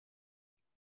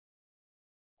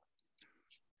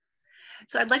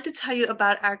So I'd like to tell you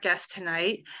about our guest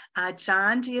tonight.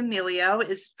 John D'Amelio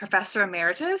is Professor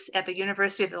Emeritus at the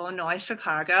University of Illinois,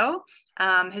 Chicago.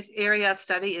 His area of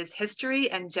study is history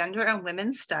and gender and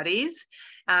women's studies.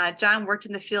 John worked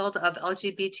in the field of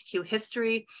LGBTQ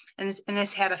history and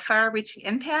has had a far-reaching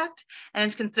impact and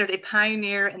is considered a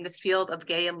pioneer in the field of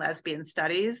gay and lesbian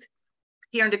studies.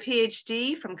 He earned a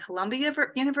PhD from Columbia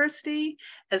University,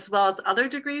 as well as other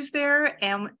degrees there,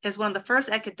 and is one of the first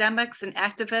academics and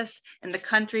activists in the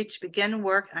country to begin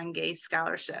work on gay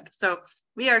scholarship. So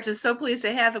we are just so pleased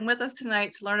to have him with us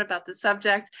tonight to learn about the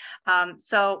subject.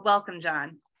 So welcome,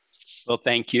 John. Well,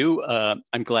 thank you.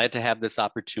 I'm glad to have this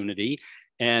opportunity,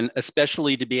 and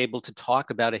especially to be able to talk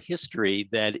about a history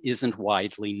that isn't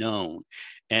widely known.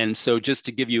 And so just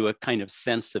to give you a kind of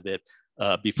sense of it,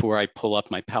 before I pull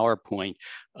up my PowerPoint,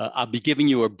 I'll be giving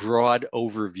you a broad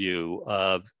overview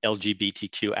of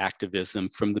LGBTQ activism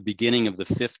from the beginning of the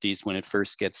 50s when it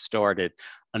first gets started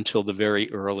until the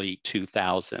very early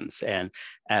 2000s. And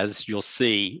as you'll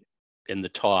see in the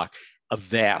talk, a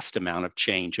vast amount of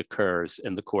change occurs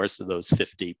in the course of those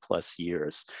 50 plus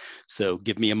years. So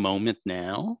give me a moment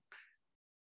now.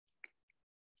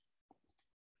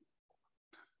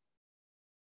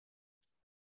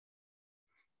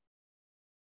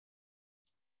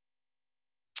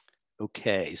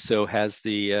 Okay, so has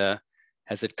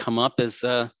it come up as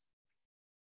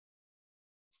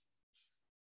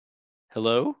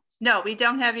hello? No, we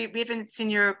don't have you. We haven't seen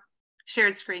your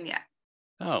shared screen yet.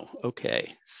 Oh,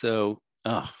 okay. So,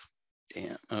 oh,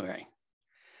 damn. All right.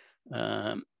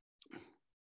 All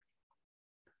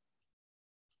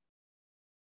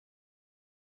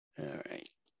right.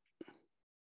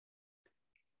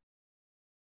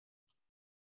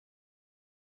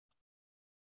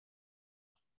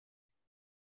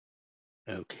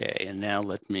 Okay, and now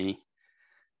let me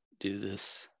do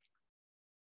this.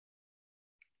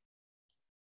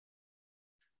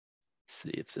 See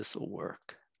if this will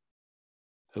work.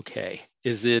 Okay,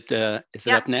 is it up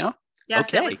now? Yes,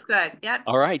 okay. That looks good. Yep.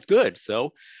 All right, good.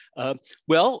 So, I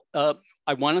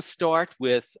want to start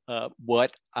with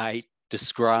what I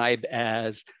describe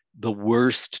as the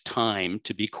worst time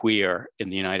to be queer in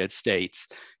the United States,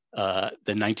 the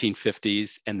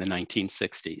 1950s and the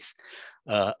 1960s.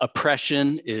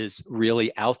 Oppression is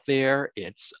really out there,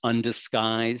 it's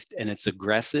undisguised, and it's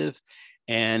aggressive,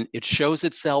 and it shows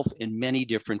itself in many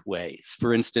different ways.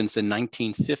 For instance, in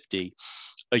 1950,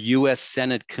 a US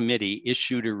Senate committee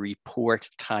issued a report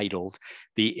titled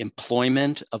 "The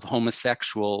Employment of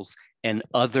Homosexuals and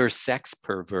Other Sex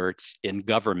Perverts in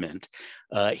Government."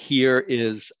 Here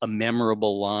is a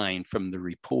memorable line from the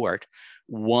report: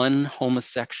 "One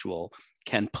homosexual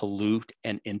can pollute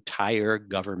an entire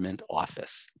government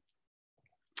office."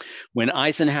 When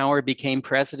Eisenhower became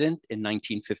president in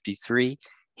 1953,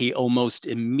 he almost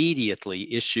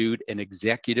immediately issued an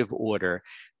executive order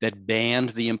that banned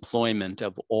the employment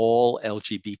of all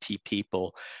LGBT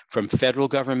people from federal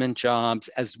government jobs,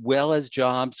 as well as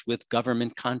jobs with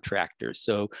government contractors.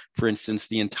 So, for instance,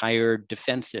 the entire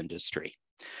defense industry.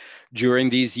 During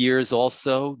these years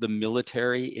also, the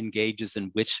military engages in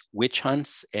witch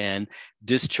hunts and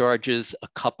discharges a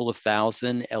couple of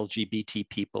thousand LGBT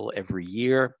people every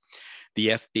year. The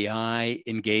FBI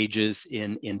engages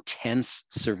in intense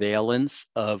surveillance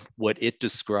of what it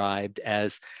described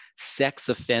as sex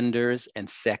offenders and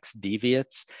sex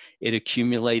deviates. It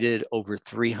accumulated over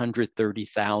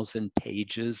 330,000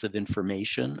 pages of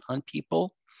information on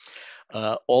people.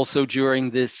 Also during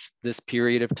this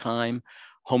period of time,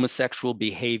 homosexual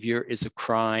behavior is a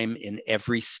crime in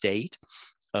every state.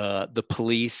 The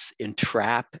police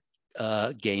entrap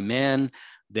gay men,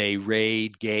 they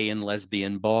raid gay and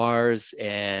lesbian bars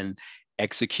and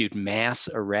execute mass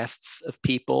arrests of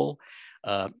people.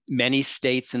 Many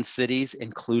states and cities,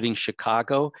 including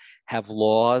Chicago, have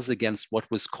laws against what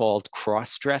was called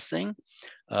cross-dressing,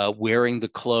 wearing the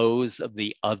clothes of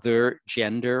the other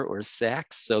gender or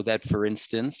sex, so that, for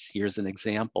instance, here's an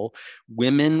example,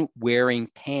 women wearing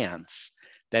pants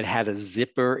that had a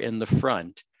zipper in the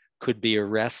front could be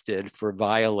arrested for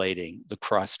violating the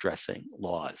cross-dressing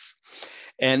laws.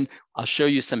 And I'll show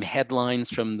you some headlines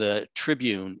from the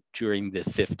Tribune during the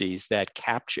 50s that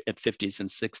capture, at 50s and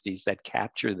 60s, that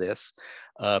capture this.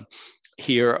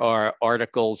 Here are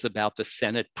articles about the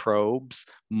Senate probes,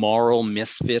 moral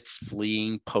misfits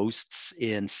fleeing posts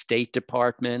in State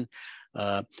Department,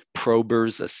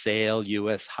 probers assail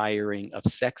US hiring of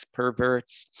sex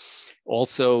perverts.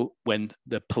 Also, when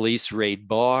the police raid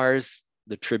bars,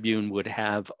 the Tribune would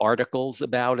have articles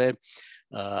about it.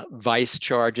 Vice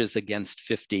charges against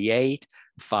 58,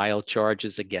 file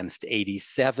charges against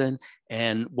 87.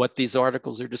 And what these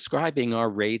articles are describing are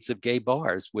raids of gay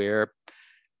bars where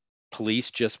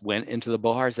Police just went into the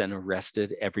bars and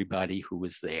arrested everybody who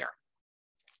was there.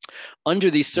 Under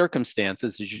these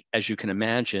circumstances, as you can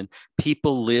imagine,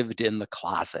 people lived in the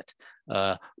closet.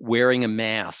 Wearing a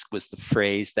mask was the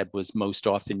phrase that was most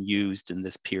often used in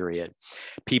this period.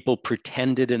 People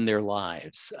pretended in their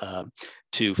lives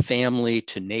to family,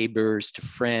 to neighbors, to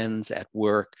friends at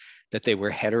work that they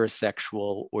were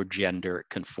heterosexual or gender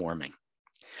conforming.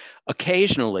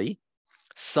 Occasionally,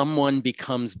 someone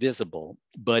becomes visible,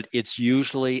 but it's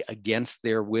usually against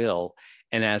their will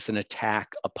and as an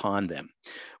attack upon them.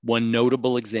 One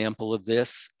notable example of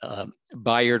this,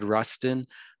 Bayard Rustin,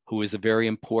 who is a very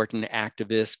important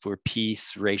activist for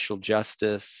peace, racial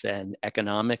justice, and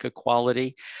economic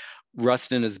equality.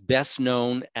 Rustin is best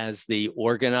known as the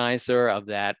organizer of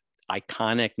that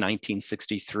iconic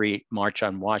 1963 March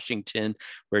on Washington,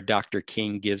 where Dr.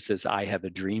 King gives his I Have a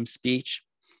Dream speech.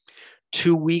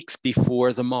 2 weeks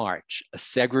before the march, a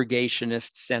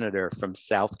segregationist senator from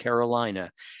South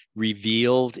Carolina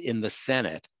revealed in the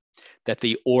Senate that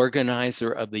the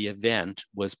organizer of the event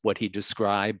was what he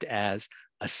described as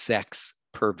a sex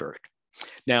pervert.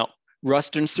 Now,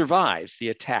 Rustin survives the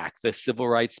attack. The civil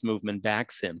rights movement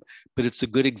backs him, but it's a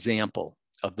good example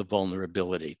of the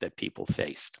vulnerability that people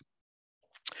faced.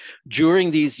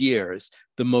 During these years,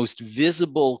 the most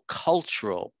visible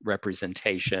cultural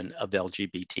representation of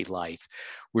LGBT life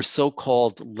were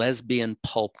so-called lesbian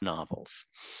pulp novels.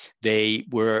 They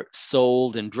were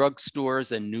sold in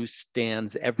drugstores and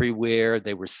newsstands everywhere.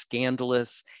 They were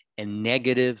scandalous and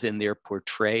negative in their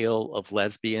portrayal of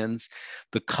lesbians.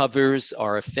 The covers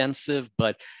are offensive,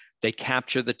 but they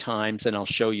capture the times, and I'll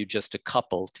show you just a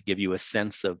couple to give you a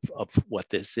sense of what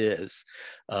this is.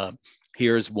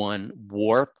 Here's one,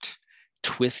 Warped,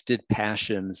 Twisted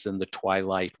Passions in the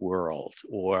Twilight World,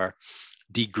 or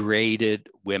Degraded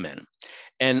Women.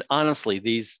 And honestly,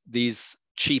 these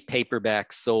cheap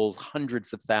paperbacks sold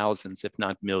hundreds of thousands, if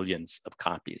not millions of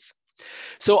copies.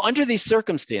 So under these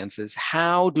circumstances,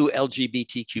 how do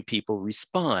LGBTQ people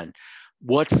respond?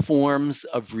 What forms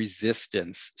of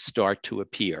resistance start to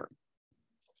appear?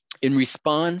 In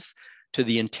response to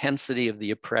the intensity of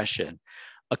the oppression,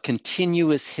 a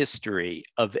continuous history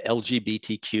of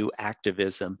LGBTQ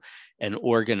activism and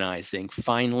organizing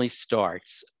finally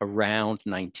starts around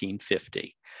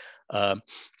 1950.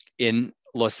 In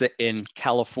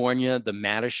California, the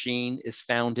Mattachine is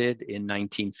founded in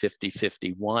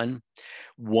 1950-51.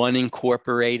 One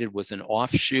Incorporated was an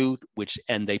offshoot,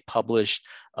 and they published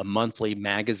a monthly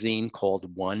magazine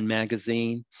called One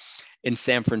Magazine. In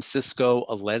San Francisco,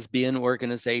 a lesbian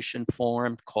organization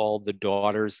formed called the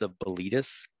Daughters of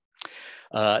Bilitis.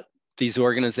 These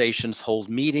organizations hold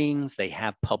meetings, they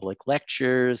have public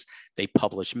lectures, they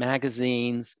publish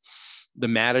magazines. The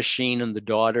Mattachine and the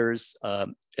Daughters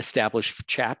established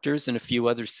chapters in a few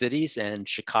other cities, and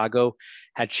Chicago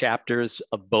had chapters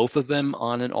of both of them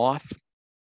on and off.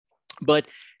 But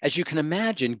as you can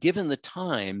imagine, given the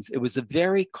times, it was a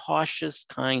very cautious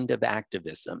kind of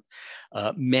activism.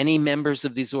 Many members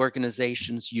of these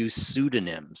organizations use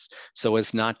pseudonyms so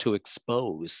as not to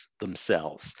expose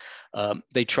themselves.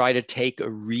 They try to take a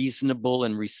reasonable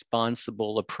and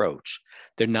responsible approach.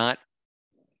 They're not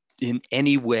in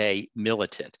any way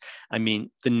militant. I mean,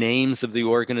 the names of the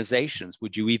organizations,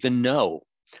 would you even know,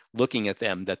 looking at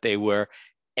them, that they were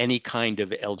any kind of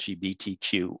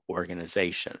LGBTQ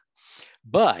organization?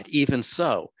 But even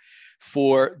so,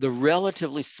 for the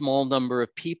relatively small number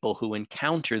of people who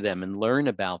encounter them and learn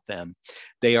about them,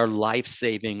 they are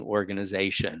life-saving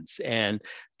organizations, and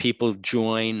people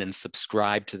join and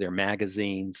subscribe to their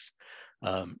magazines.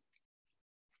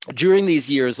 During these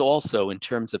years also, in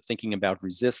terms of thinking about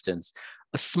resistance,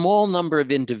 a small number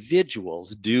of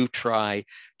individuals do try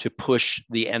to push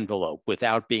the envelope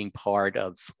without being part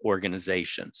of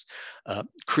organizations.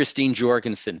 Christine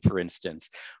Jorgensen, for instance,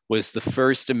 was the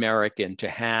first American to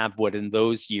have what in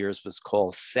those years was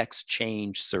called sex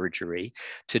change surgery.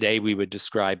 Today, we would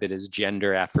describe it as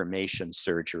gender affirmation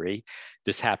surgery.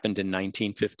 This happened in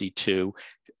 1952.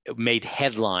 It made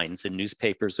headlines in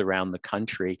newspapers around the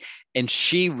country. And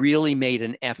she really made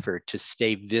an effort to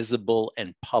stay visible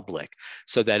and public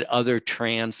so that other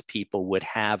trans people would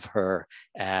have her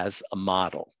as a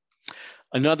model.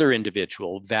 Another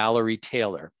individual, Valerie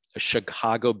Taylor, a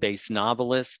Chicago-based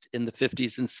novelist in the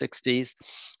 50s and 60s.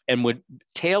 And what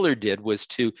Taylor did was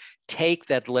to take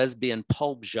that lesbian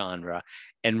pulp genre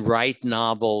and write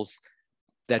novels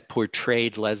that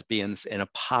portrayed lesbians in a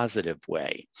positive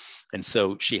way. And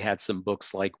so she had some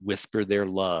books like Whisper Their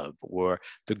Love or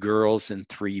The Girls in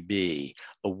 3B,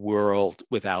 A World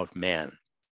Without Men.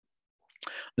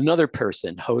 Another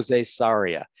person, Jose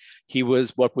Sarria, he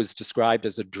was what was described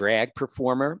as a drag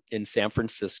performer in San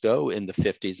Francisco in the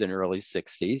 50s and early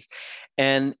 60s.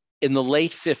 And in the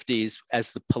late 50s,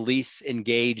 as the police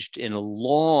engaged in a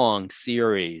long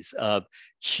series of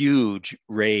huge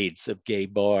raids of gay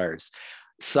bars,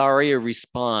 Sarria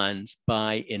responds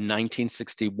by, in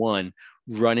 1961,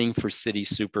 running for city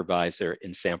supervisor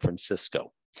in San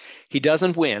Francisco. He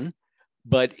doesn't win,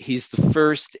 but he's the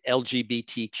first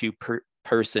LGBTQ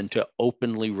person to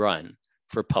openly run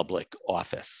for public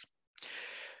office.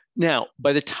 Now,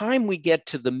 by the time we get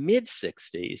to the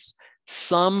mid-60s,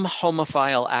 some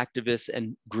homophile activists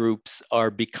and groups are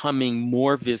becoming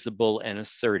more visible and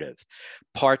assertive.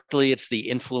 Partly it's the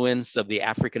influence of the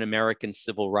African American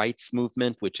civil rights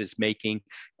movement, which is making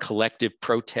collective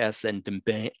protests and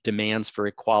demands for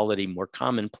equality more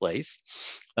commonplace.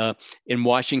 In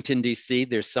Washington, D.C.,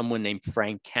 there's someone named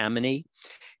Frank Kameny.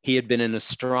 He had been an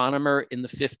astronomer in the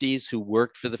 50s who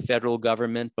worked for the federal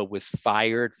government, but was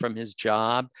fired from his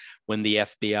job when the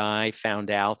FBI found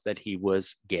out that he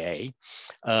was gay.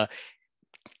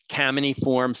 Kameny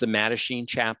forms a Mattachine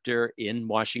chapter in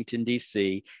Washington,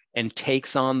 D.C., and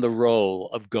takes on the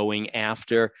role of going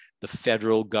after the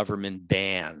federal government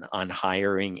ban on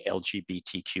hiring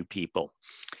LGBTQ people.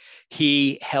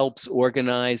 He helps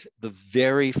organize the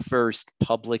very first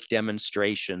public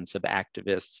demonstrations of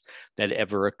activists that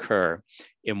ever occur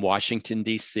in Washington,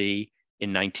 D.C.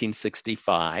 in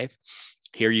 1965.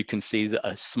 Here you can see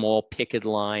a small picket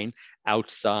line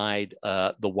outside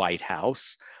the White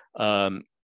House.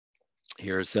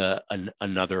 Here's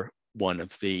another one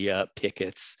of the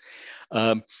pickets.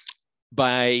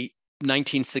 By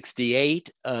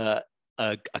 1968,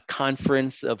 a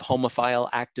conference of homophile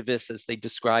activists, as they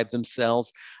describe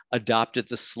themselves, adopted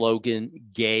the slogan,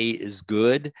 "Gay is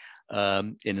good."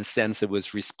 In a sense, it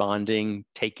was responding,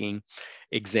 taking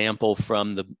example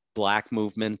from the Black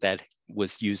movement that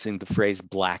was using the phrase,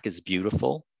 "Black is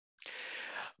beautiful."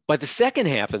 By the second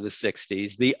half of the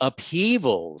 60s, the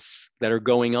upheavals that are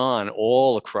going on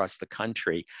all across the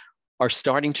country are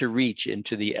starting to reach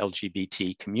into the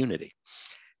LGBT community.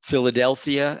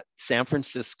 Philadelphia, San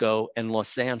Francisco, and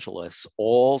Los Angeles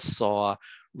all saw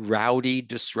rowdy,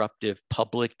 disruptive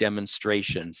public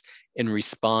demonstrations in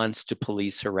response to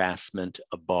police harassment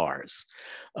of bars.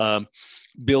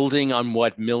 Building on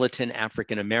what militant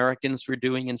African Americans were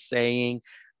doing and saying,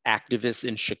 activists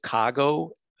in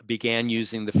Chicago began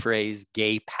using the phrase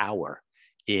gay power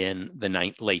in the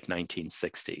late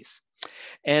 1960s.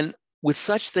 And with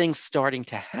such things starting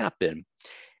to happen,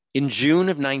 in June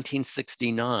of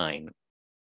 1969,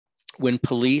 when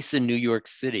police in New York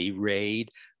City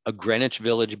raid a Greenwich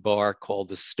Village bar called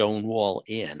the Stonewall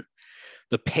Inn,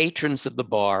 the patrons of the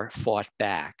bar fought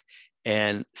back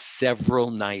and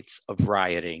several nights of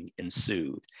rioting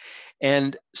ensued.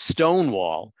 And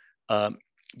Stonewall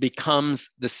becomes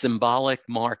the symbolic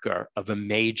marker of a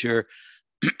major,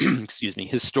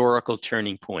 historical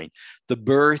turning point, the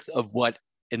birth of what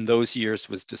in those years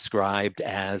was described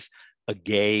as a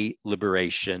gay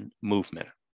liberation movement.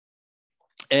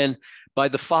 And by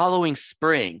the following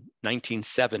spring,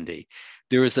 1970,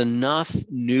 there was enough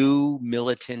new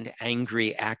militant,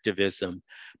 angry activism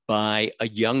by a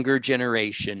younger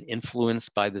generation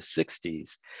influenced by the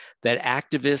 60s that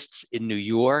activists in New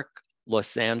York,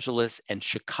 Los Angeles, and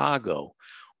Chicago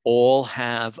all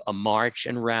have a march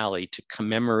and rally to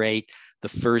commemorate the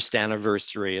first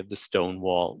anniversary of the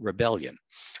Stonewall Rebellion.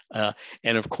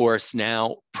 And of course,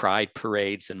 now pride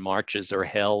parades and marches are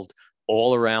held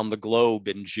all around the globe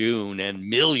in June, and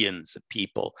millions of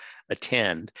people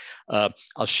attend.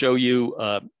 I'll show you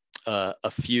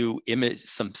a few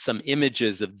some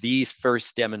images of these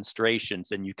first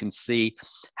demonstrations, and you can see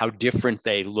how different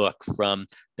they look from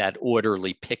that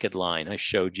orderly picket line I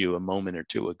showed you a moment or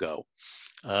two ago.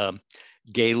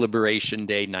 Gay Liberation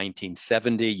Day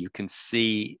 1970, you can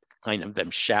see kind of them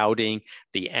shouting,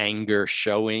 the anger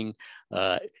showing.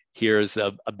 Here's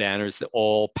a banner that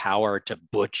all power to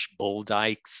Butch Bull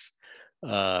Dykes,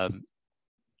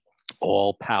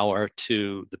 all power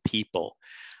to the people.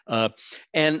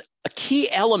 And a key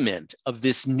element of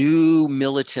this new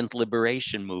militant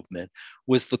liberation movement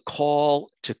was the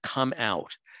call to come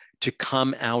out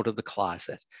of the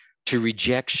closet, to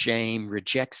reject shame,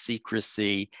 reject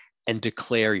secrecy, and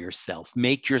declare yourself,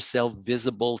 make yourself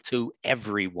visible to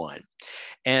everyone.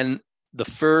 And the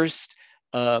first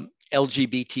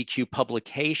LGBTQ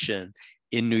publication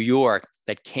in New York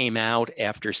that came out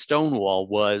after Stonewall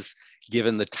was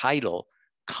given the title,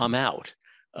 Come Out,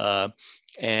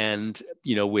 and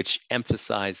which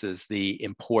emphasizes the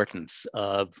importance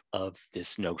of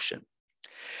this notion.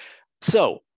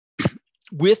 So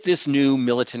with this new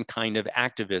militant kind of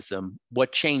activism,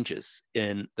 what changes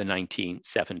in the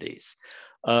 1970s?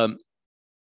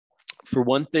 For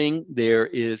one thing, there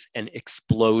is an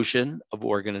explosion of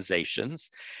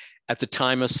organizations. At the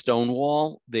time of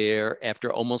Stonewall,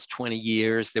 after almost 20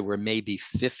 years, there were maybe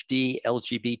 50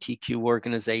 LGBTQ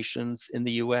organizations in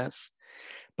the US.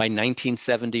 By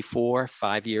 1974,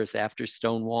 5 years after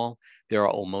Stonewall, there are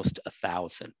almost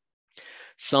 1,000.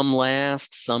 Some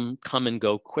last, some come and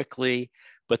go quickly,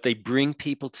 but they bring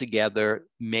people together,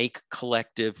 make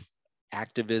collective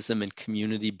activism and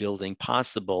community building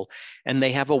possible, and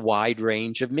they have a wide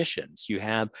range of missions. You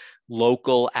have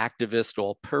local activist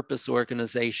all-purpose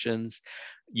organizations,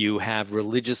 you have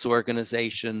religious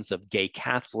organizations of gay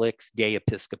Catholics, gay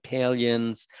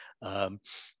Episcopalians,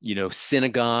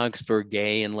 synagogues for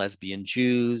gay and lesbian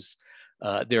Jews.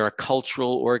 There are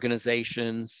cultural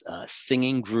organizations,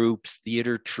 singing groups,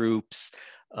 theater troupes,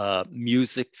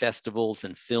 music festivals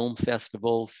and film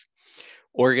festivals,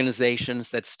 organizations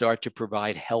that start to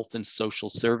provide health and social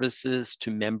services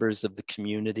to members of the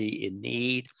community in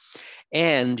need.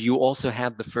 And you also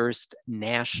have the first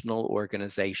national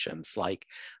organizations like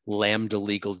Lambda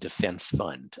Legal Defense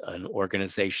Fund, an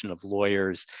organization of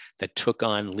lawyers that took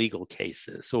on legal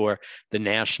cases, or the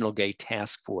National Gay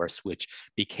Task Force, which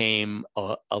became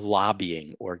a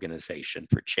lobbying organization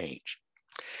for change.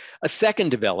 A second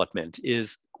development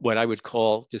is what I would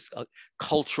call just a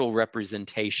cultural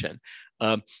representation.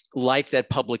 Like that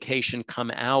publication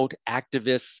come out,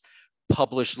 activists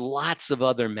publish lots of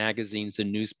other magazines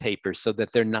and newspapers so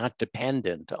that they're not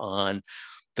dependent on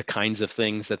the kinds of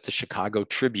things that the Chicago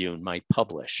Tribune might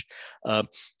publish.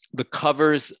 The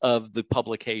covers of the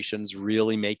publications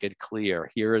really make it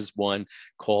clear. Here is one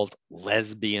called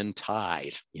Lesbian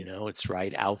Tide, it's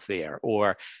right out there,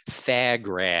 or Fag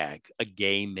Rag, a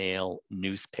gay male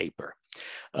newspaper.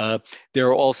 There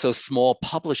are also small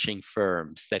publishing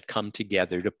firms that come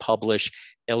together to publish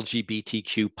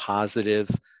LGBTQ positive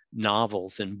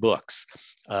novels and books.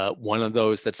 One of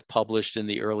those that's published in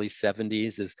the early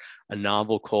 70s is a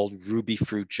novel called Ruby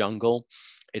Fruit Jungle.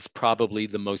 It's probably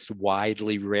the most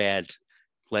widely read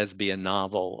lesbian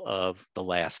novel of the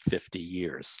last 50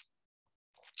 years.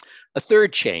 A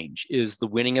third change is the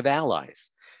winning of allies.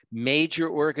 Major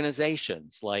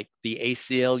organizations like the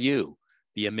ACLU,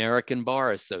 the American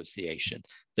Bar Association,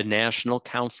 the National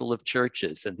Council of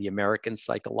Churches, and the American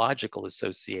Psychological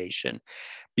Association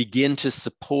begin to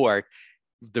support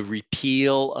the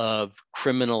repeal of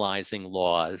criminalizing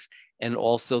laws and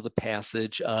also the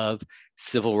passage of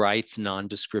civil rights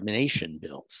non-discrimination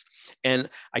bills. And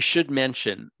I should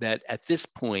mention that at this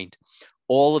point,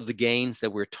 all of the gains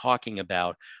that we're talking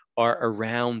about are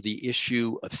around the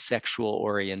issue of sexual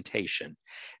orientation.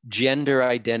 Gender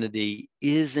identity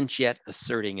isn't yet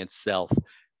asserting itself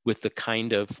with the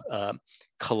kind of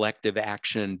collective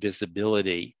action and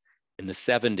visibility in the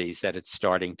 70s that it's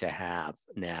starting to have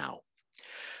now.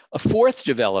 A fourth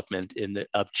development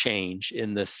of change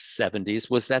in the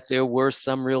 70s was that there were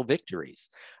some real victories.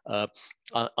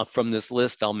 From this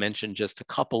list, I'll mention just a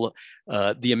couple.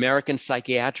 The American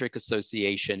Psychiatric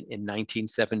Association in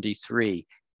 1973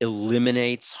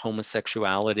 eliminates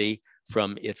homosexuality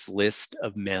from its list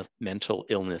of mental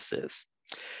illnesses.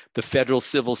 The Federal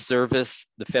Civil Service,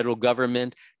 the federal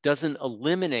government, doesn't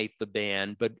eliminate the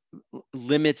ban, but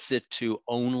limits it to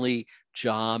only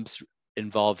jobs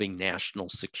involving national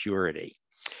security.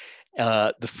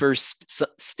 The first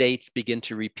states begin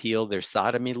to repeal their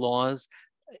sodomy laws.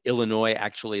 Illinois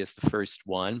actually is the first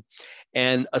one.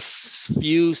 And a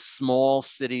few small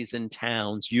cities and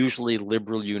towns, usually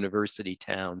liberal university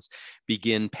towns,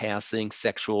 begin passing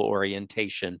sexual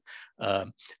orientation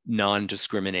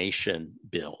non-discrimination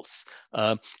bills.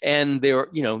 And there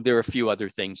are a few other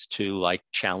things too, like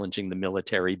challenging the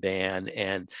military ban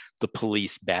and the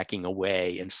police backing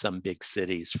away in some big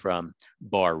cities from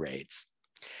bar raids.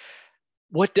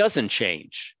 What doesn't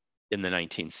change in the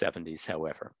 1970s,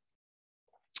 however?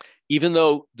 Even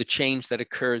though the change that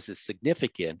occurs is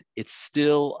significant, it's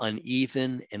still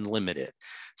uneven and limited.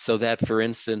 So that, for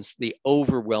instance, the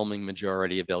overwhelming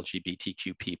majority of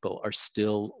LGBTQ people are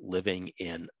still living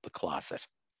in the closet.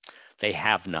 They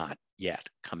have not yet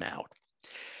come out.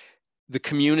 The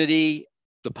community,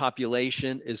 the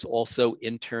population is also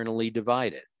internally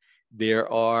divided. There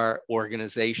are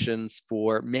organizations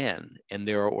for men and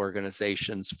there are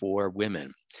organizations for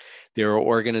women. There are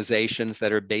organizations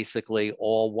that are basically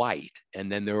all white, and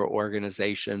then there are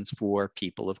organizations for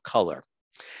people of color.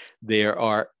 There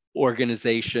are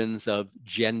organizations of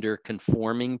gender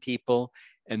conforming people,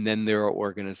 and then there are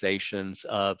organizations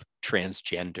of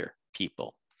transgender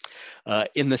people.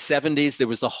 In the 70s, there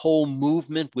was a whole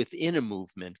movement within a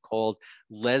movement called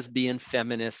lesbian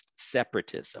feminist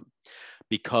separatism,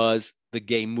 because the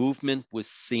gay movement was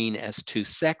seen as too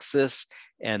sexist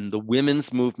and the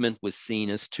women's movement was seen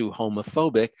as too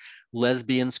homophobic.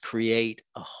 Lesbians create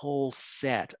a whole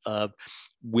set of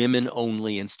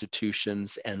women-only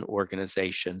institutions and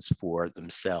organizations for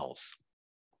themselves.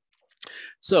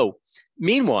 So,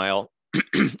 meanwhile,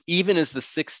 even as the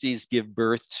 60s give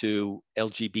birth to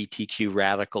LGBTQ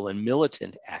radical and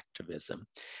militant activism,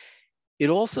 it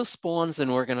also spawns an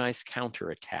organized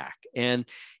counterattack. And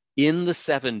in the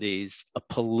 70s, a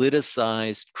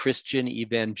politicized Christian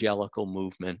evangelical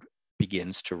movement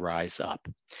begins to rise up.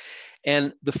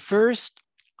 And the first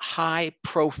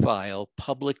high-profile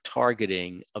public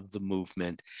targeting of the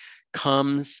movement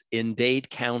comes in Dade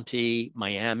County,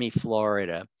 Miami,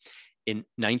 Florida, in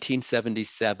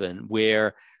 1977,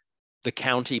 where the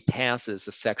county passes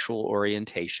a sexual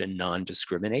orientation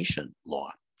non-discrimination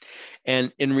law.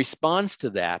 And in response to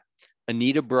that,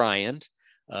 Anita Bryant,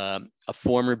 a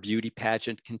former beauty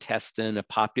pageant contestant, a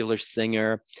popular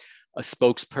singer, a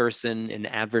spokesperson in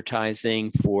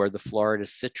advertising for the Florida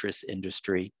citrus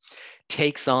industry,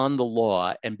 takes on the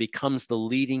law and becomes the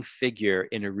leading figure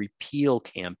in a repeal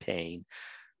campaign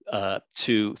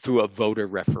through a voter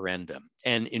referendum.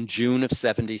 And in June of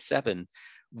 77,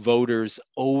 voters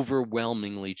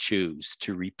overwhelmingly choose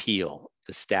to repeal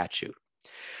the statute.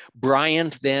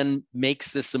 Bryant then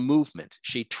makes this a movement.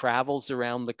 She travels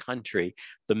around the country,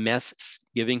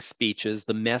 giving speeches.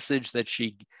 The message that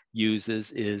she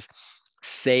uses is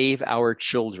save our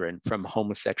children from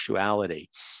homosexuality.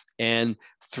 And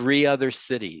 3 other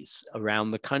cities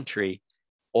around the country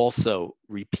also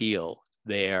repeal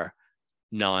their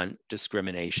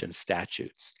non-discrimination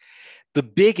statutes. The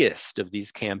biggest of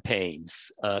these campaigns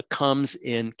comes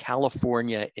in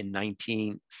California in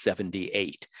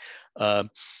 1978,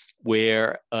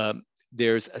 where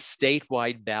there's a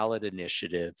statewide ballot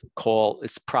initiative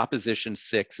it's Proposition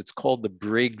 6. It's called the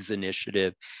Briggs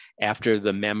Initiative after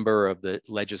the member of the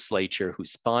legislature who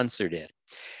sponsored it.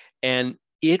 And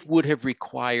it would have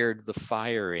required the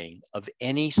firing of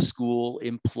any school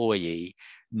employee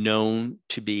known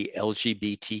to be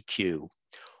LGBTQ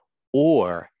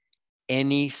or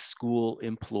any school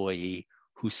employee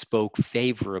who spoke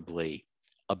favorably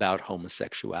about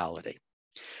homosexuality.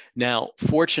 Now,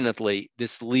 fortunately,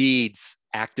 this leads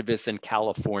activists in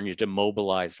California to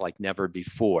mobilize like never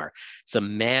before. It's a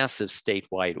massive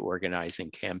statewide organizing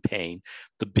campaign,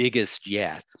 the biggest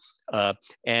yet.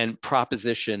 And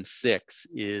Proposition 6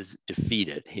 is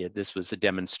defeated. This was a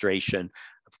demonstration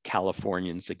of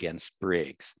Californians against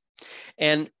Briggs.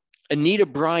 And Anita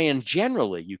Bryant,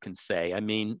 generally, you can say,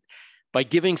 by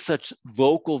giving such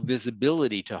vocal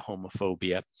visibility to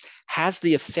homophobia, has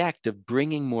the effect of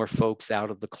bringing more folks out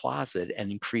of the closet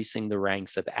and increasing the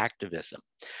ranks of activism.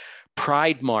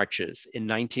 Pride marches in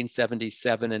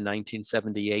 1977 and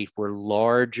 1978 were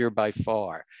larger by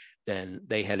far than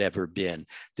they had ever been.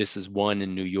 This is one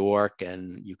in New York,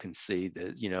 and you can see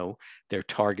that, they're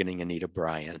targeting Anita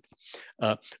Bryant.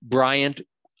 Bryant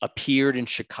appeared in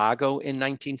Chicago in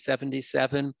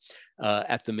 1977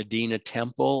 at the Medina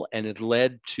Temple, and it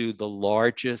led to the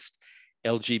largest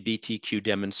LGBTQ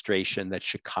demonstration that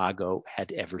Chicago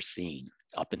had ever seen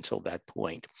up until that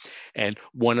point. And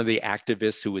one of the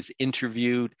activists who was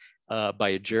interviewed by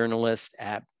a journalist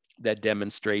at that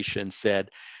demonstration said,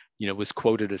 was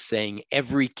quoted as saying,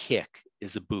 "Every kick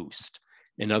is a boost."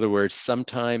 In other words,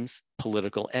 sometimes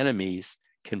political enemies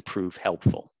can prove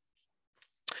helpful.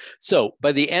 So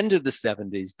by the end of the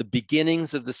 70s, the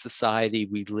beginnings of the society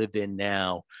we live in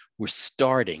now were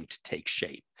starting to take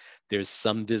shape. There's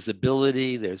some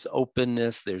visibility, there's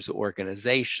openness, there's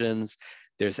organizations,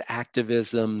 there's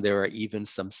activism, there are even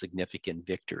some significant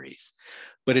victories.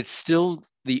 But it's still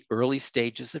the early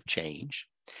stages of change.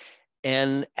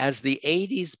 And as the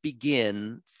 80s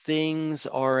begin, things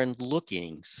aren't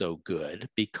looking so good,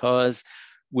 because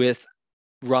with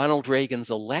Ronald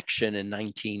Reagan's election in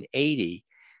 1980,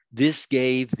 this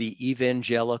gave the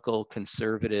evangelical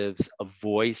conservatives a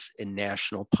voice in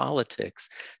national politics,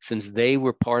 since they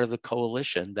were part of the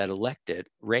coalition that elected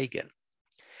Reagan.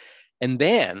 And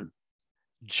then,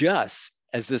 just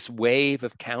as this wave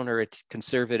of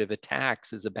counter-conservative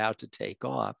attacks is about to take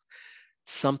off,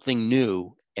 something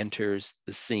new enters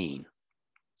the scene: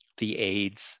 the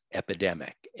AIDS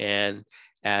epidemic. And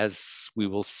as we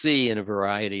will see in a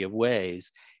variety of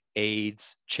ways,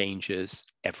 AIDS changes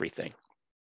everything.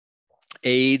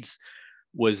 AIDS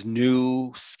was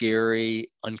new,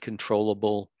 scary,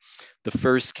 uncontrollable. The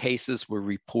first cases were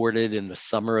reported in the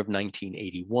summer of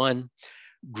 1981.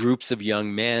 Groups of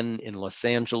young men in Los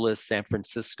Angeles, San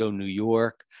Francisco, New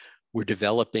York were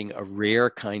developing a rare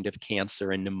kind of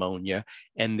cancer and pneumonia,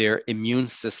 and their immune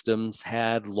systems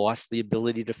had lost the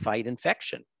ability to fight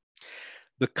infection.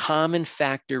 The common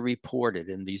factor reported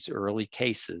in these early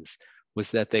cases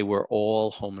was that they were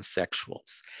all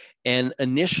homosexuals. And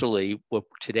initially, what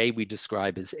today we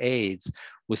describe as AIDS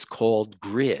was called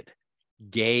GRID,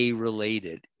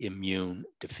 gay-related immune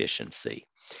deficiency.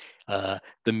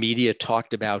 The media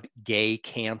talked about gay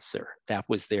cancer. That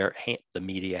was the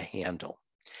media handle.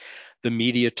 The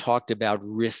media talked about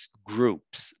risk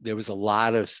groups. There was a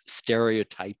lot of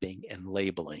stereotyping and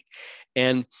labeling.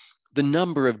 And the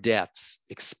number of deaths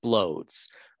explodes.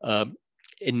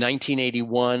 In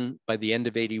 1981, by the end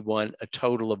of 81, a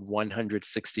total of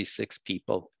 166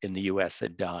 people in the US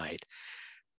had died.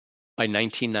 By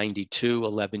 1992,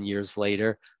 11 years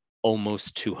later,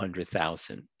 almost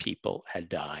 200,000 people had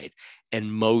died,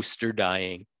 and most are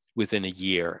dying within a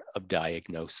year of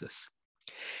diagnosis.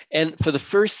 And for the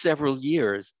first several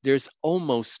years, there's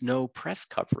almost no press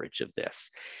coverage of this.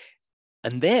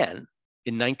 And then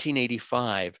in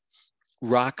 1985,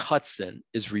 Rock Hudson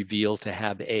is revealed to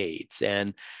have AIDS.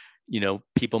 And,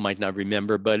 people might not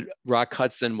remember, but Rock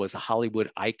Hudson was a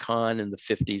Hollywood icon in the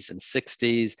 50s and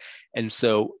 60s. And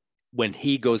so when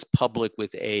he goes public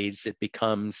with AIDS, it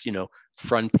becomes,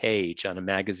 front page on a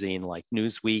magazine like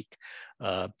Newsweek.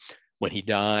 When he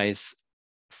dies,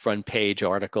 front page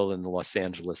article in the Los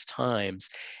Angeles Times.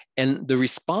 And the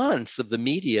response of the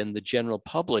media and the general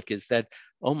public is that,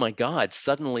 oh my God,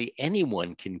 suddenly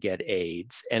anyone can get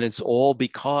AIDS. And it's all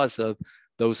because of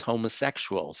those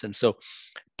homosexuals. And so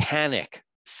panic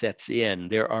sets in.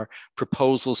 There are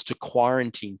proposals to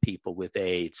quarantine people with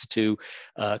AIDS, to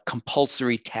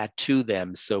compulsory tattoo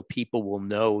them so people will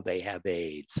know they have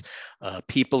AIDS.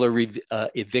 People are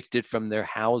evicted from their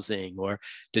housing or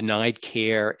denied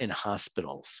care in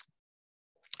hospitals.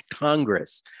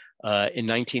 Congress in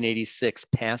 1986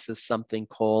 passes something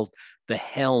called the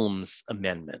Helms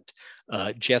Amendment.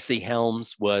 Jesse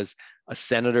Helms was a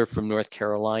senator from North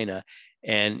Carolina,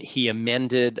 and he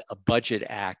amended a budget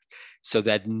act so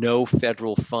that no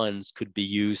federal funds could be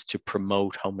used to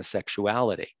promote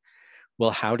homosexuality. Well,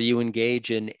 how do you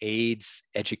engage in AIDS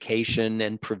education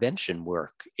and prevention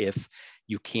work if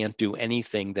you can't do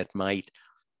anything that might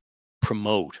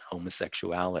promote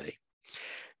homosexuality?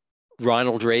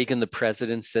 Ronald Reagan, the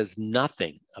president, says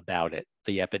nothing about it,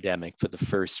 the epidemic, for the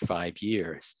first 5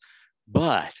 years,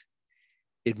 but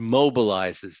it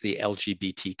mobilizes the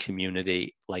LGBT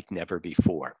community like never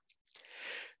before.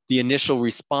 The initial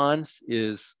response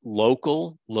is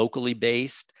locally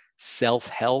based,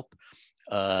 self-help.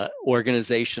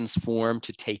 Organizations formed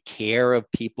to take care of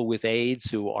people with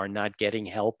AIDS who are not getting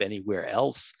help anywhere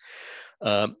else.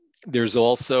 There's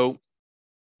also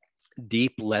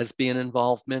deep lesbian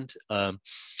involvement.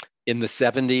 In the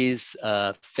 70s,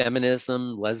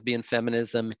 lesbian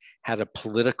feminism had a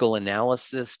political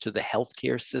analysis to the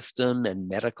healthcare system and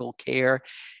medical care.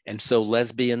 And so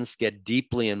lesbians get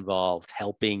deeply involved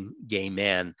helping gay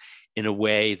men in a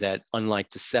way that, unlike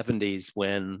the 70s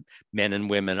when men and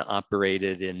women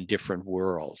operated in different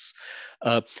worlds.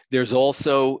 There's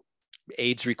also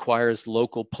AIDS requires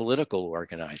local political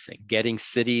organizing, getting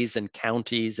cities and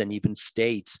counties and even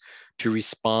states to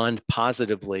respond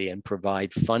positively and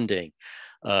provide funding,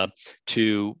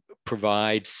 to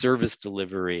provide service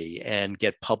delivery and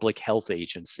get public health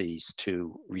agencies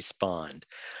to respond.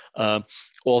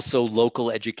 Also,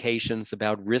 local educations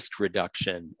about risk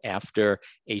reduction after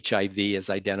HIV is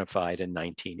identified in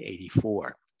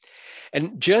 1984.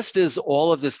 And just as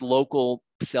all of this local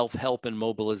self-help and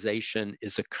mobilization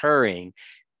is occurring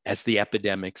as the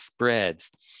epidemic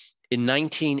spreads, in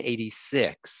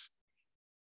 1986,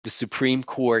 the Supreme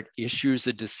Court issues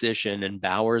a decision in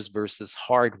Bowers versus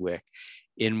Hardwick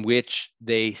in which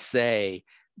they say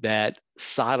that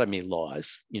sodomy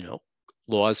laws,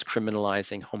 laws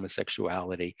criminalizing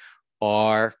homosexuality,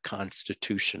 are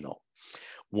constitutional.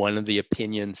 One of the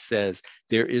opinions says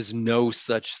there is no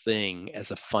such thing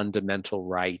as a fundamental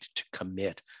right to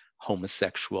commit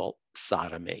homosexual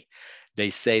sodomy. They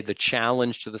say the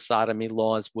challenge to the sodomy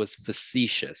laws was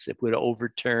facetious. It would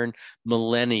overturn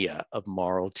millennia of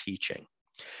moral teaching.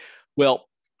 Well,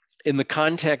 in the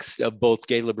context of both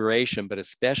gay liberation, but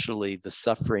especially the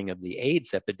suffering of the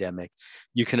AIDS epidemic,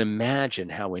 you can imagine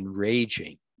how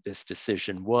enraging this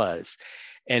decision was.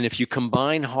 And if you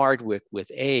combine Hardwick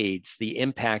with AIDS, the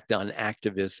impact on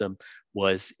activism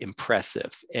was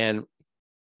impressive. And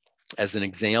As an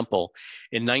example,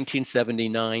 in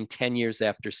 1979, 10 years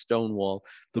after Stonewall,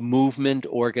 the movement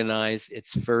organized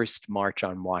its first March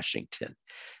on Washington.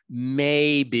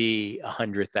 Maybe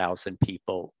 100,000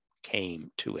 people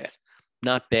came to it.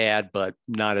 Not bad, but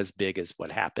not as big as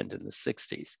what happened in the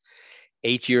 60s.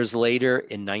 8 years later,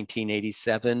 in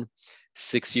 1987,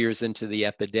 6 years into the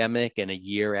epidemic and a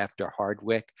year after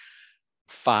Hardwick,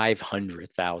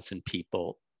 500,000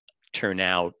 people turn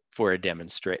out for a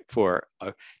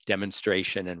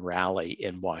demonstration and rally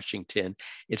in Washington.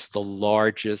 It's the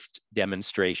largest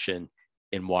demonstration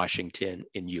in Washington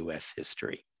in US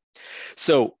history.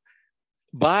 So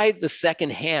by the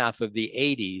second half of the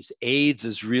 80s, AIDS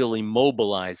is really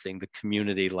mobilizing the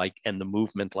community and the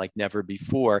movement like never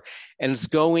before, and it's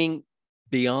going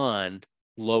beyond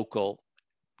local,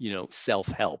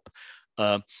 self-help.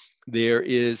 There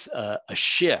is a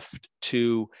shift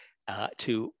to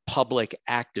public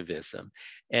activism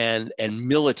and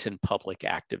militant public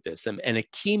activism. And a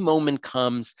key moment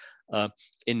comes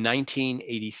in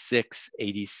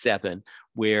 1986-87,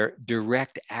 where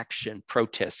direct action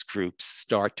protest groups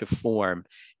start to form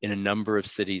in a number of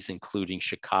cities, including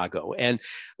Chicago. And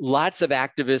lots of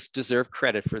activists deserve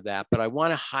credit for that, but I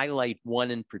want to highlight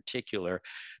one in particular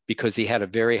because he had a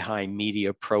very high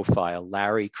media profile,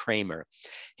 Larry Kramer.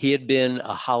 He had been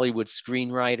a Hollywood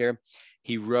screenwriter.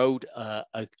 He wrote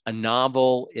a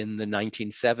novel in the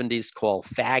 1970s called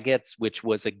Faggots, which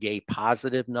was a gay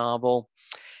positive novel.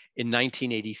 In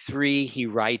 1983, he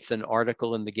writes an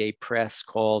article in the gay press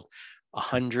called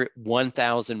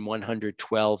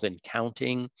 1,112 and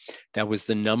Counting. That was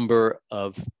the number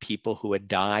of people who had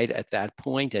died at that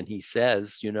point. And he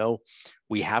says,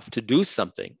 we have to do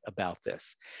something about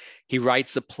this. He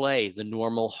writes a play, The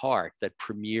Normal Heart, that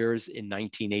premieres in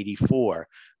 1984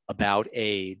 about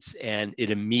AIDS, and it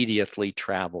immediately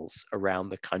travels around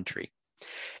the country.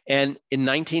 And in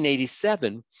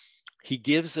 1987, he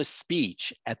gives a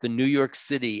speech at the New York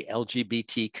City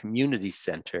LGBT Community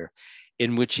Center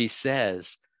in which he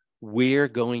says, we're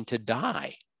going to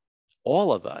die,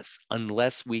 all of us,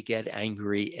 unless we get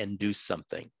angry and do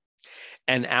something.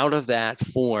 And out of that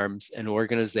forms an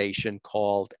organization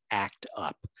called ACT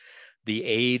UP, the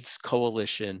AIDS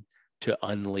Coalition to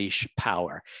Unleash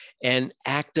Power. And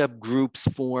ACT UP groups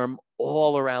form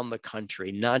all around the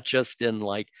country, not just in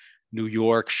New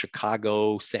York,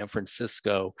 Chicago, San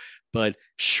Francisco, but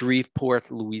Shreveport,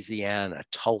 Louisiana,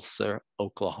 Tulsa,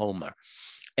 Oklahoma.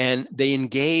 And they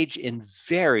engage in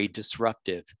very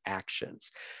disruptive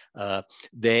actions.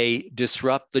 They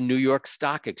disrupt the New York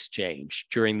Stock Exchange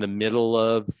during the middle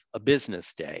of a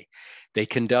business day. They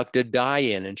conduct a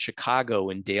die-in in Chicago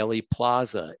in Daley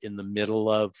Plaza in the middle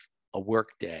of a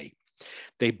workday.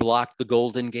 They block the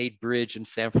Golden Gate Bridge in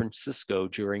San Francisco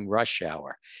during rush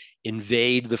hour,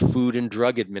 invade the Food and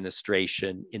Drug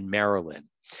Administration in Maryland.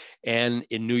 And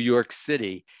in New York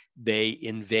City, they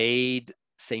invade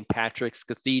St. Patrick's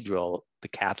Cathedral, the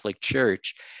Catholic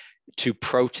Church, to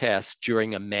protest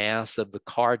during a mass of the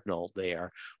cardinal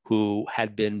there, who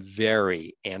had been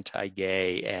very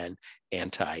anti-gay and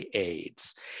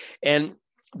anti-AIDS. And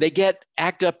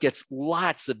ACT UP gets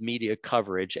lots of media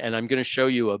coverage, and I'm going to show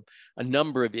you a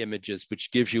number of images which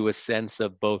gives you a sense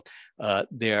of both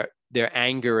their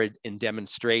anger in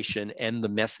demonstration and the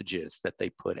messages that they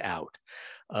put out.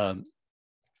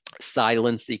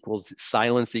 Silence equals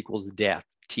death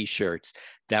T-shirts.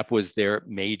 That was their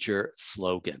major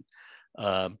slogan.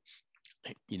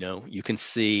 You can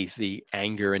see the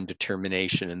anger and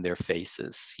determination in their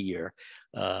faces here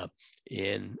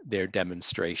in their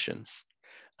demonstrations.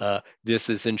 This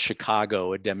is in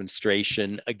Chicago, a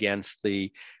demonstration against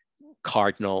the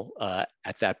cardinal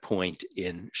at that point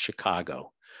in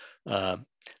Chicago.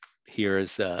 Here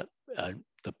is the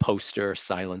poster,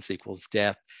 Silence Equals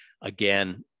Death.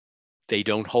 Again, they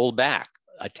don't hold back,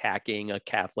 attacking a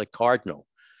Catholic cardinal.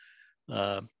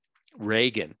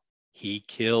 Reagan, he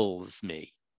kills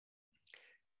me.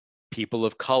 People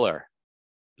of color,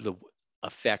 the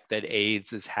effect that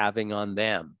AIDS is having on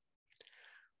them.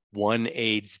 One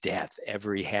AIDS death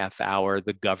every half hour,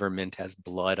 the government has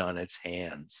blood on its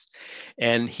hands.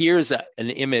 And here's an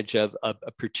image of a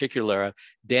particular,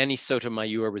 Danny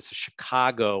Sotomayor was a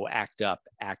Chicago ACT UP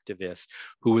activist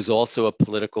who was also a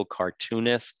political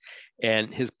cartoonist,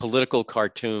 and his political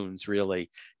cartoons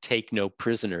really take no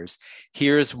prisoners.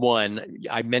 Here's one,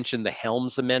 I mentioned the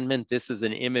Helms Amendment. This is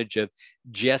an image of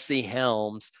Jesse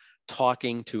Helms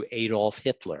talking to Adolf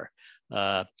Hitler.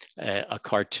 A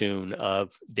cartoon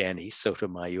of Danny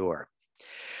Sotomayor.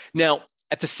 Now,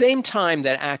 at the same time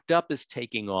that ACT UP is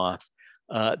taking off,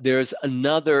 there's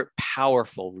another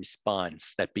powerful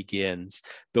response that begins,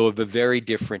 though of a very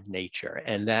different nature,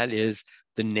 and that is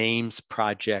the Names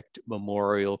Project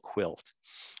Memorial Quilt.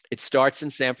 It starts in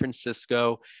San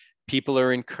Francisco. People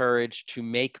are encouraged to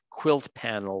make quilt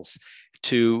panels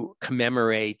to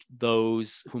commemorate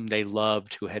those whom they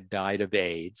loved who had died of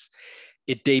AIDS.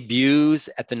 It debuts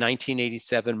at the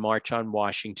 1987 March on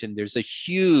Washington. There's a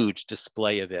huge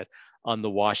display of it on the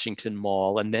Washington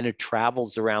Mall, and then it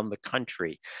travels around the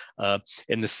country.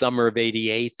 In the summer of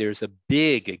 '88, there's a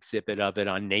big exhibit of it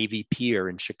on Navy Pier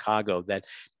in Chicago that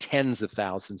tens of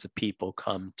thousands of people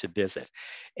come to visit.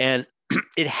 And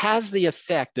it has the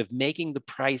effect of making the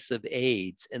price of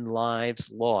AIDS and lives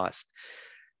lost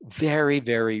very,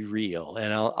 very real.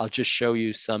 And I'll just show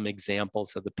you some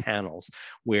examples of the panels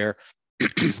where,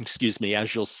 excuse me,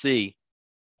 as you'll see,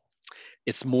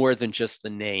 it's more than just the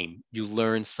name. You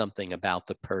learn something about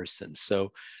the person.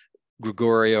 So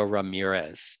Gregorio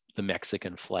Ramirez, the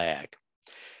Mexican flag.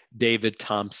 David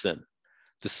Thompson,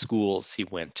 the schools he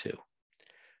went to.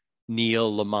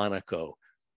 Neil Lamonaco,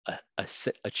 a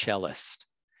cellist.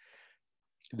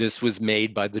 This was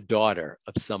made by the daughter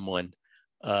of someone,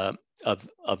 of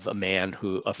a man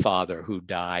a father who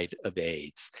died of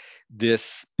AIDS.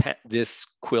 This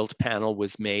quilt panel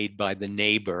was made by the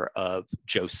neighbor of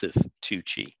Joseph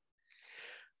Tucci.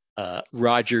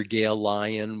 Roger Gale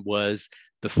Lyon was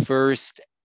the first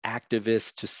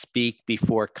activist to speak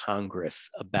before Congress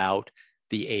about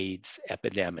the AIDS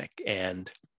epidemic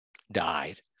and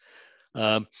died.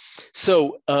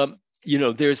 You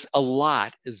know, there's a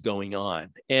lot is going on,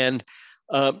 and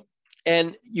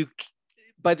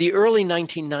by the early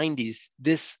 1990s,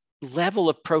 this level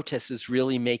of protest is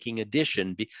really making a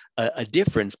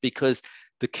difference, because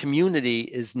the community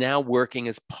is now working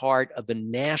as part of a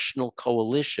national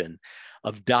coalition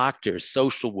of doctors,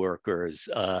 social workers,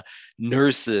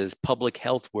 nurses, public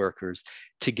health workers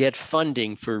to get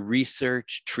funding for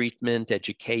research, treatment,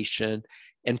 education,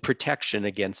 and protection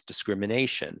against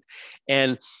discrimination.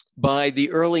 And by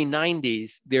the early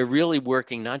 90s, they're really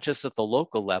working not just at the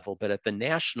local level, but at the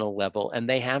national level, and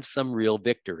they have some real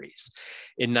victories.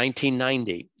 In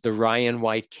 1990, the Ryan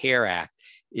White Care Act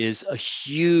is a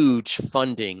huge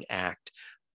funding act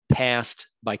passed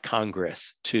by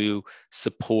Congress to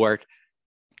support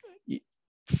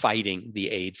fighting the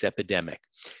AIDS epidemic.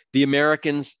 The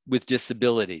Americans with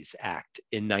Disabilities Act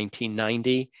in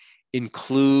 1990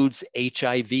 includes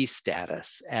HIV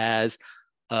status as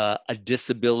a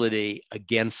disability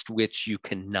against which you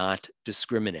cannot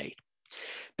discriminate.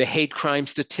 The Hate Crime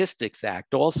Statistics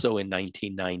Act, also in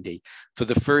 1990, for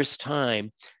the first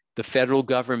time, the federal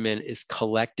government is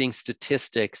collecting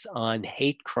statistics on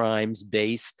hate crimes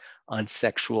based on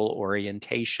sexual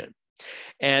orientation.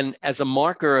 And as a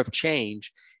marker of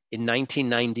change, in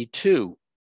 1992,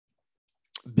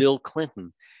 Bill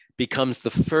Clinton becomes the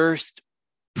first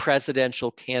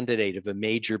presidential candidate of a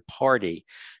major party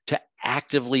to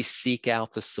actively seek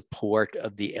out the support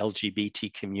of the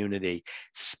LGBT community,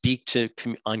 speak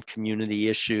on community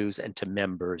issues and to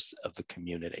members of the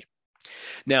community.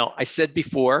 Now, I said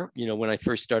before, you know, when I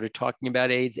first started talking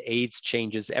about AIDS, AIDS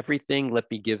changes everything. Let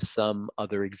me give some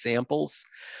other examples.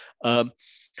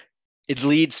 It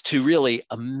leads to really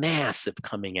a massive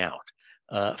coming out.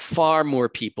 Far more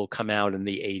people come out in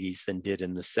the 80s than did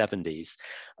in the 70s,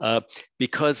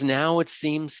 because now it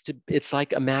seems it's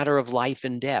like a matter of life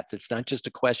and death. It's not just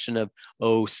a question of,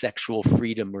 oh, sexual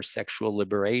freedom or sexual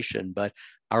liberation, but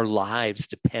our lives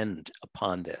depend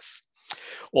upon this.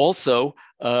 Also,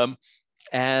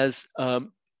 as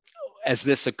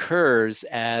this occurs,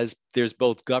 as there's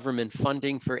both government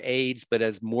funding for AIDS, but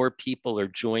as more people are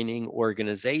joining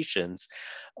organizations,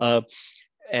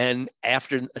 and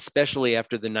especially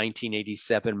after the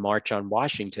 1987 March on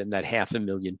Washington that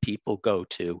 500,000 people go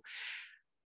to,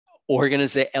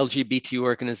 LGBT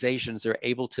organizations are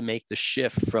able to make the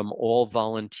shift from all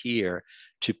volunteer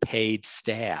to paid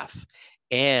staff.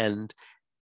 And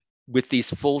with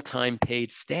these full-time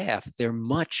paid staff, they're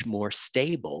much more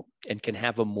stable and can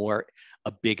have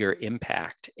a bigger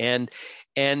impact. And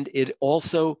it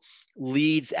also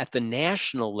leads at the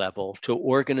national level to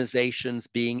organizations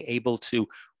being able to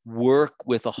work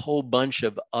with a whole bunch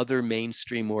of other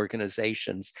mainstream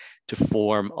organizations to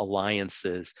form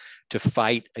alliances to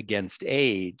fight against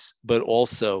AIDS, but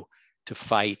also to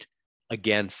fight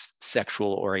against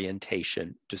sexual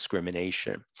orientation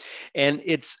discrimination. And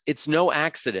it's no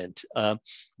accident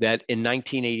that in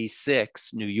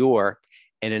 1986, New York,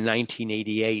 and in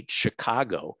 1988,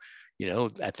 Chicago, you know,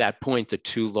 at that point, the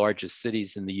two largest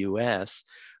cities in the US,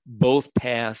 both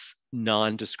pass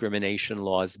non-discrimination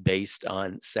laws based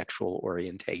on sexual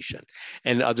orientation.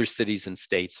 And other cities and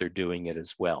states are doing it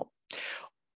as well.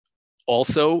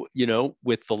 Also,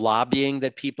 with the lobbying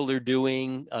that people are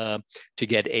doing to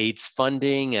get AIDS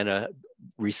funding and a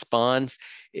response,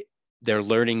 they're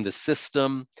learning the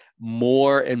system.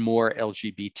 More and more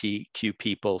LGBTQ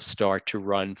people start to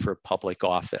run for public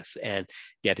office and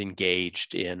get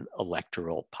engaged in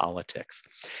electoral politics.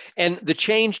 And the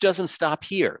change doesn't stop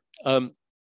here.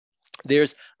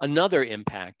 There's another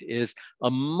impact is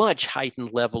a much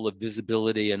heightened level of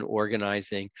visibility and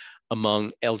organizing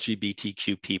among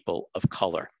LGBTQ people of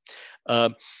color.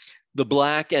 The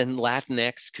Black and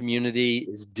Latinx community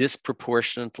is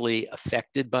disproportionately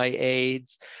affected by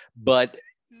AIDS, but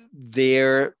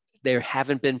they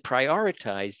haven't been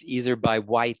prioritized either by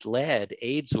white-led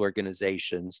AIDS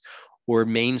organizations or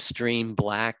mainstream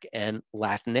Black and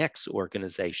Latinx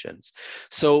organizations.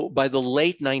 So by the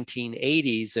late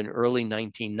 1980s and early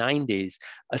 1990s,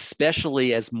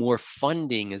 especially as more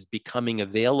funding is becoming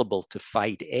available to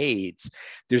fight AIDS,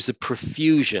 there's a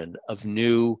profusion of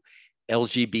new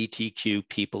LGBTQ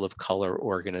people of color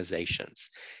organizations.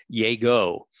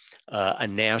 YAGO, a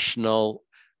national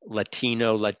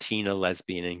Latino,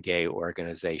 lesbian, and gay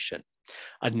organization.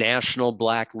 A national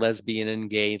Black, lesbian, and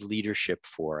gay leadership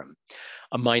forum.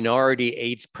 A minority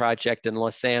AIDS project in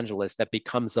Los Angeles that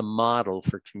becomes a model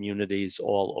for communities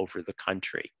all over the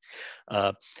country.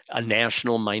 A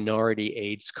national minority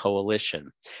AIDS coalition.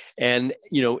 And,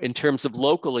 in terms of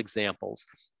local examples,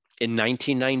 in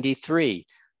 1993,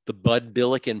 the Bud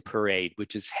Billiken Parade,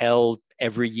 which is held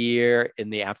every year on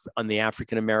the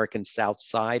African-American South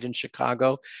Side in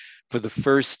Chicago, for the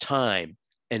first time,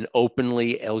 an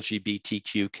openly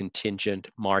LGBTQ contingent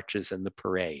marches in the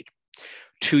parade.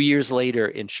 2 years later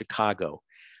in Chicago,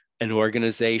 an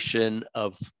organization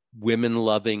of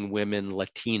women-loving women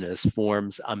Latinas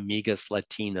forms Amigas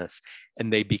Latinas,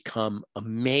 and they become a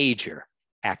major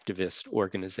activist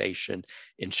organization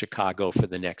in Chicago for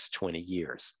the next 20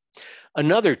 years.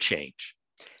 Another change,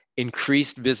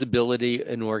 increased visibility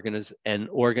and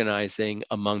organizing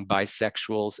among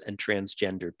bisexuals and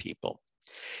transgender people.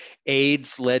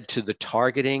 AIDS led to the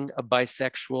targeting of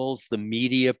bisexuals. The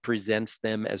media presents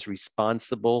them as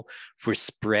responsible for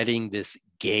spreading this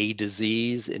gay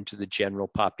disease into the general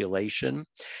population.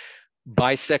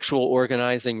 Bisexual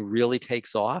organizing really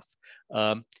takes off.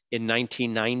 In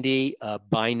 1990,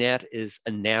 BINET is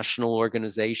a national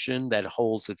organization that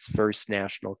holds its first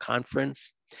national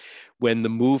conference. When the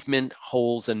movement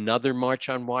holds another March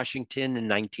on Washington in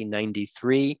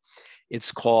 1993,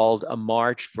 it's called a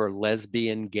March for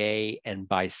Lesbian, Gay, and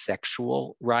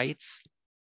Bisexual Rights.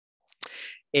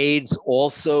 AIDS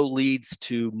also leads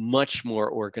to much more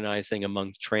organizing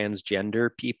among transgender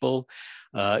people.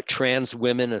 Trans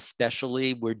women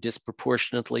especially were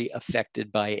disproportionately affected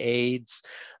by AIDS.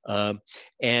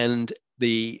 And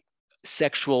the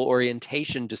sexual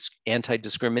orientation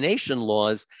anti-discrimination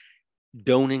laws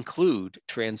don't include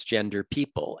transgender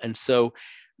people. And so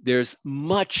there's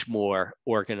much more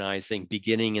organizing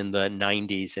beginning in the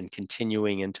 90s and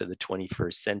continuing into the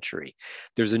 21st century.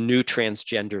 There's a new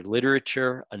transgender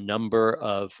literature, a number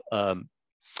of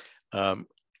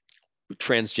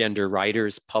transgender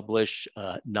writers publish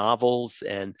novels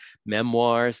and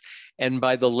memoirs. And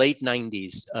by the late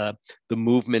 90s, the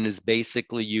movement is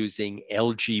basically using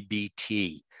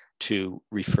LGBT to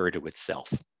refer to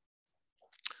itself.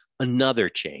 Another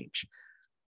change,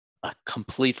 a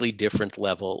completely different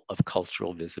level of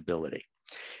cultural visibility.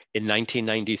 In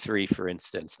 1993, for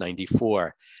instance,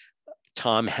 94,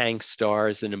 Tom Hanks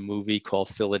stars in a movie called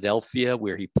Philadelphia,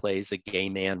 where he plays a gay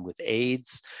man with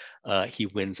AIDS. He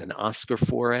wins an Oscar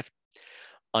for it.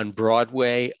 On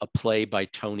Broadway, a play by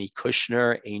Tony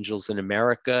Kushner, Angels in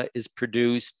America, is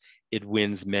produced. It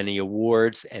wins many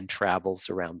awards and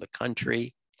travels around the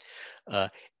country.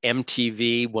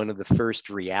 MTV, one of the first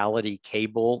reality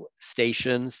cable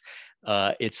stations,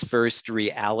 its first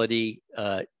reality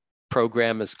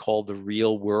program is called The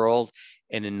Real World.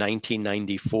 And in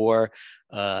 1994,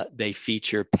 they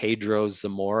feature Pedro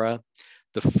Zamora,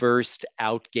 the first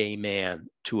out gay man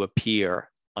to appear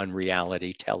on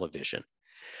reality television.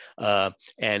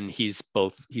 And he's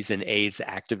an AIDS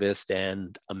activist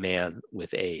and a man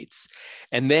with AIDS.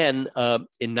 And then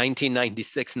in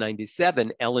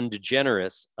 1996-97, Ellen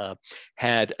DeGeneres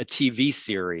had a TV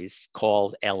series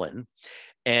called Ellen.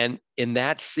 And in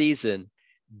that season,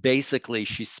 basically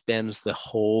she spends the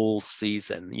whole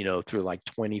season, through like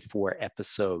 24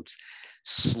 episodes,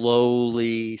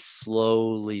 slowly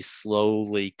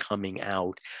coming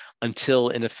out until,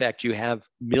 in effect, you have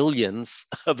millions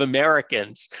of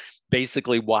Americans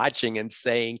basically watching and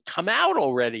saying, come out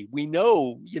already. We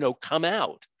know, come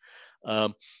out.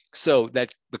 So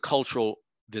that the cultural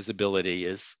visibility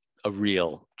is a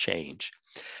real change.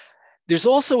 There's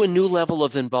also a new level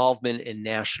of involvement in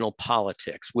national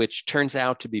politics, which turns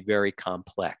out to be very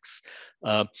complex.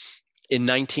 In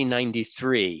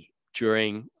 1993,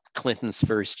 during Clinton's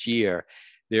first year,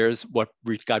 there's what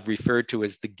got referred to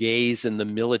as the gays in the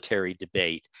military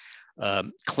debate.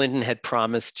 Clinton had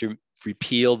promised to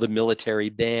repeal the military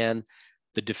ban.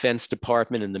 The Defense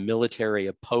Department and the military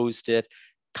opposed it.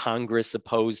 Congress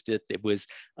opposed it. It was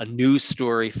a news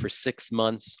story for 6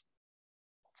 months.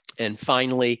 And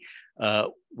finally,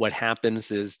 what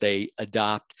happens is they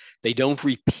don't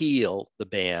repeal the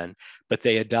ban, but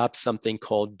they adopt something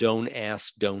called don't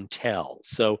ask, don't tell.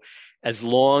 So as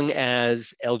long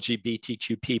as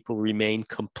LGBTQ people remain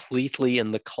completely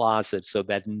in the closet so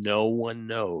that no one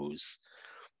knows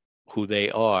who they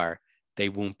are, they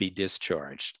won't be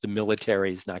discharged. The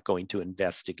military is not going to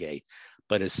investigate.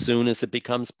 But as soon as it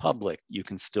becomes public, you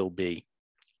can still be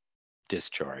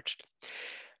discharged.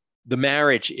 The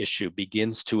marriage issue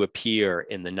begins to appear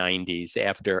in the 90s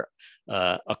after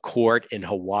a court in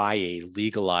Hawaii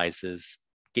legalizes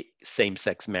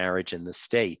same-sex marriage in the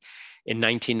state. In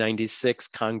 1996,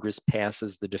 Congress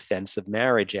passes the Defense of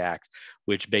Marriage Act,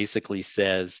 which basically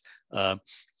says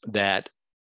that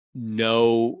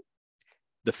no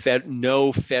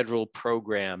federal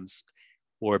programs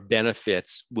or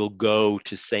benefits will go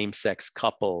to same-sex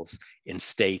couples in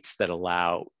states that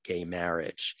allow gay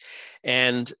marriage.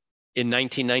 And in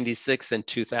 1996 and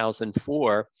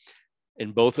 2004,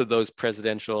 in both of those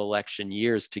presidential election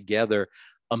years together,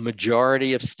 a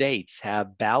majority of states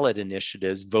have ballot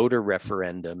initiatives, voter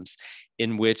referendums,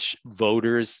 in which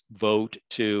voters vote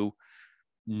to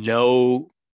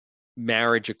no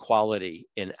marriage equality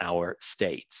in our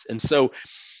states. And so,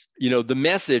 the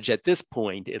message at this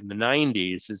point in the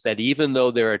 90s is that even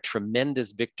though there are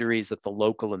tremendous victories at the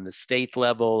local and the state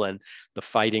level and the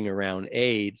fighting around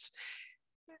AIDS,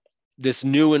 this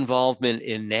new involvement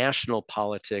in national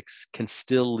politics can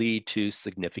still lead to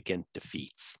significant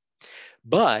defeats.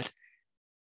 But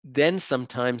then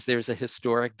sometimes there's a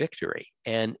historic victory.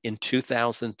 And in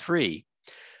 2003,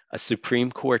 a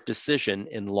Supreme Court decision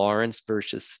in Lawrence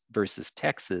versus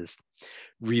Texas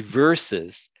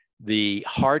reverses the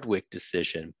Hardwick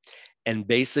decision and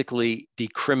basically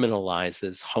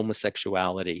decriminalizes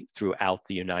homosexuality throughout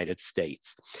the United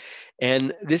States.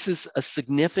 And this is a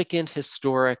significant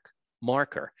historic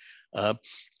marker.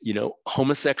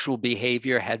 Homosexual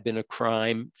behavior had been a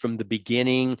crime from the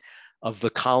beginning of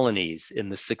the colonies in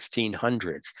the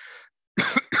 1600s.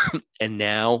 And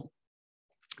now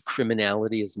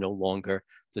criminality is no longer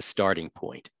the starting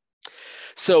point.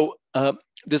 So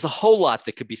there's a whole lot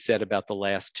that could be said about the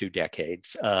last 2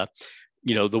 decades.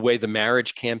 The way the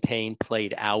marriage campaign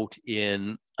played out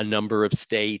in a number of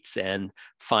states. And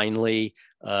finally,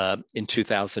 in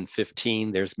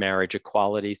 2015, there's marriage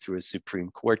equality through a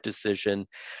Supreme Court decision.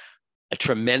 A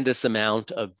tremendous amount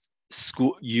of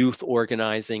youth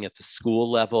organizing at the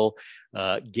school level.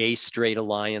 Gay straight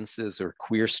alliances or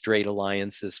queer straight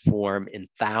alliances form in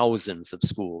thousands of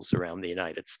schools around the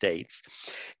United States.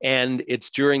 And it's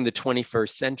during the 21st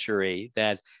century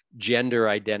that gender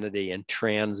identity and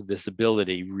trans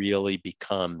visibility really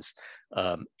becomes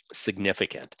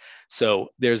significant. So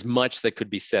there's much that could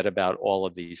be said about all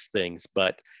of these things,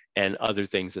 and other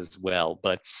things as well.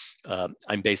 But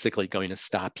I'm basically going to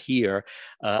stop here.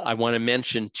 I want to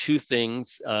mention 2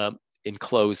 things in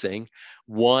closing.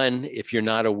 One, if you're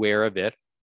not aware of it,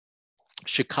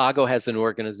 Chicago has an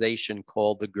organization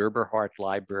called the Gerber-Hart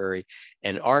Library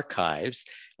and Archives.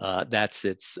 That's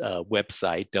its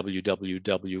website,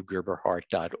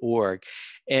 www.gerberhart.org.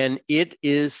 And it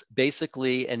is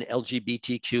basically an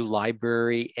LGBTQ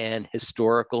library and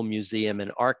historical museum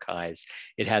and archives.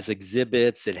 It has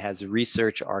exhibits, it has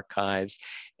research archives.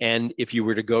 And if you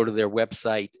were to go to their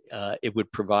website, it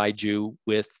would provide you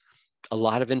with a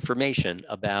lot of information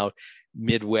about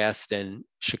Midwest and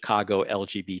Chicago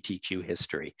LGBTQ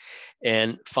history.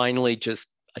 And finally, just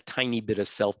a tiny bit of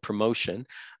self-promotion.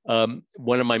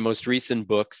 One of my most recent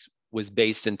books was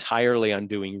based entirely on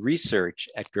doing research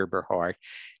at Gerber-Hart.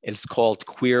 It's called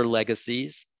Queer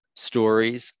Legacies,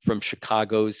 Stories from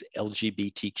Chicago's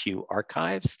LGBTQ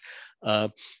Archives.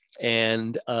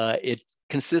 And it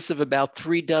consists of about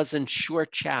 3 dozen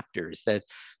short chapters that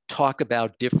talk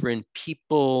about different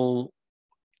people,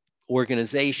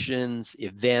 organizations,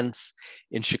 events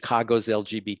in Chicago's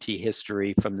LGBT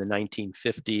history from the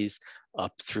 1950s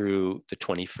up through the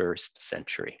 21st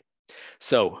century.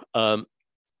 So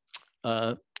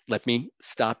let me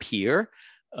stop here.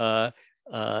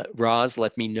 Roz,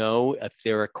 let me know if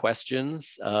there are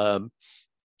questions. Tell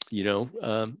me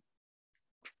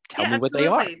what they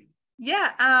are.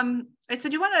 Yeah. So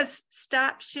do you want to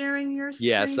stop sharing your screen?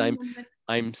 Yes, I'm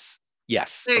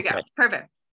Yes. There you Okay. go. Perfect.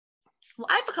 Well,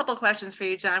 I have a couple of questions for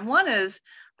you, John. One is,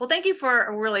 well, thank you for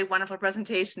a really wonderful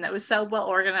presentation that was so well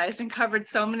organized and covered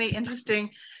so many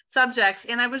interesting subjects.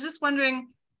 And I was just wondering,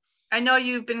 I know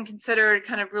you've been considered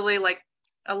kind of really like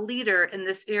a leader in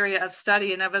this area of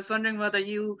study, and I was wondering whether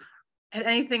you had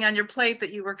anything on your plate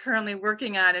that you were currently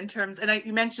working on in terms, and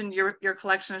you mentioned your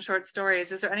collection of short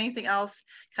stories. Is there anything else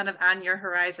kind of on your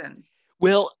horizon?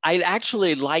 Well, I'd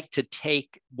actually like to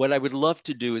what I would love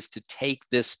to do is to take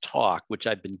this talk, which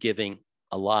I've been giving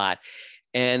a lot,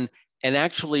 and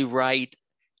actually write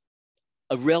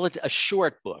a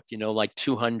short book, like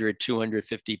 200,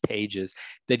 250 pages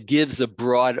that gives a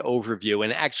broad overview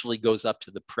and actually goes up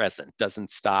to the present, doesn't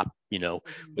stop,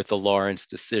 with the Lawrence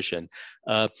decision.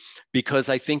 Because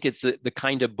I think it's the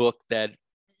kind of book that,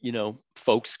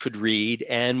 folks could read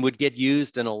and would get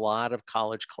used in a lot of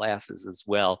college classes as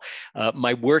well.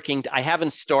 I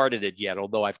haven't started it yet,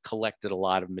 although I've collected a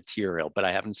lot of material, but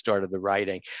I haven't started the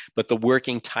writing. But the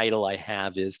working title I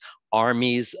have is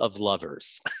Armies of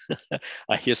Lovers,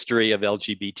 a history of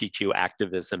LGBTQ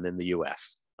activism in the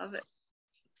US. Love it.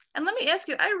 And let me ask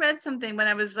you, I read something when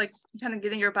I was like kind of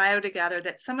getting your bio together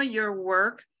that some of your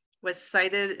work was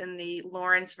cited in the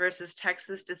Lawrence versus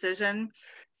Texas decision.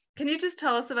 Can you just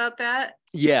tell us about that?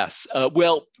 Yes.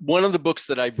 Well, one of the books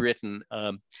that I've written,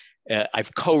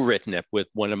 I've co-written it with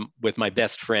with my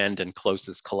best friend and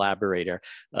closest collaborator,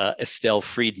 Estelle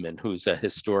Friedman, who's a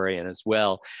historian as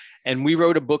well. And we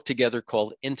wrote a book together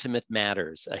called Intimate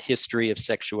Matters, A History of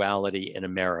Sexuality in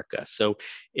America. So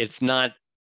it's not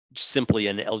simply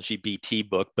an LGBT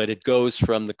book, but it goes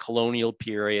from the colonial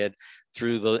period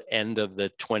through the end of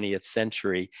the 20th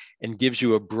century and gives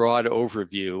you a broad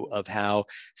overview of how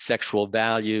sexual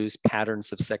values,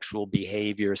 patterns of sexual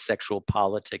behavior, sexual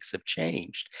politics have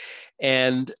changed.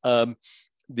 And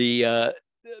the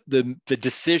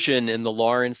decision in the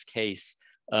Lawrence case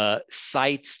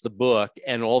cites the book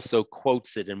and also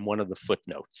quotes it in one of the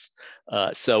footnotes.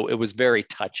 So it was very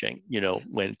touching,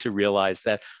 when to realize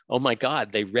that, oh my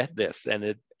God, they read this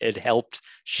and it helped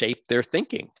shape their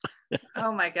thinking.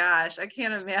 Oh my gosh, I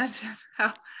can't imagine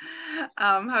how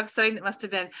exciting it must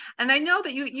have been. And I know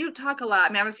that you talk a lot.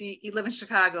 I mean, obviously you live in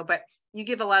Chicago, but you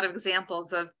give a lot of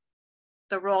examples of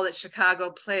the role that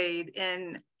Chicago played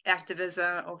in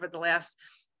activism over the last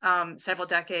several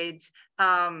decades.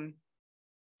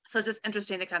 So it's just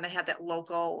interesting to kind of have that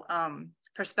local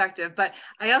perspective. But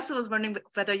I also was wondering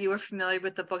whether you were familiar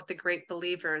with the book, The Great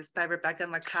Believers by Rebecca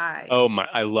Mackay. Oh my,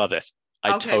 I love it.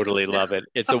 I Okay, totally love it.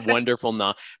 It's a wonderful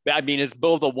novel. I mean, it's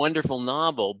both a wonderful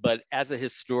novel, but as a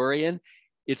historian,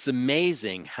 it's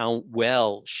amazing how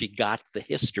well she got the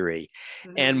history.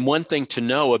 Mm-hmm. And one thing to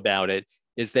know about it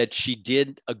is that she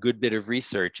did a good bit of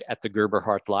research at the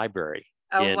Gerber-Hart Library.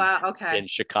 Wow. Okay. In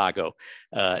Chicago,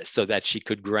 so that she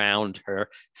could ground her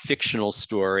fictional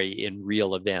story in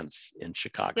real events in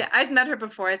Chicago. Yeah, I've met her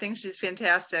before. I think she's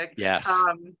fantastic. Yes.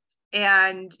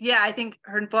 And yeah, I think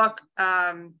her book,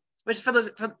 which for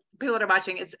people that are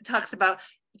watching, it's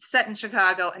set in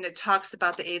Chicago, and it talks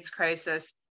about the AIDS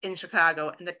crisis in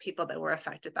Chicago and the people that were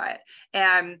affected by it.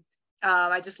 And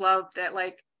I just love that.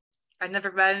 Like, I'd never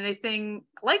read anything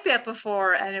like that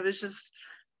before, and it was just,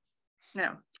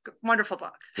 wonderful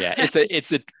book. Yeah,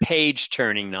 it's a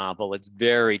page-turning novel. It's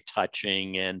very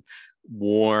touching and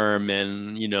warm,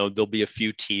 and there'll be a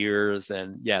few tears,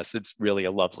 and yes, it's really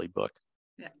a lovely book.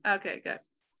 Yeah. Okay, good.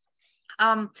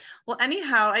 Well,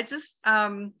 anyhow, I just I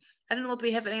don't know if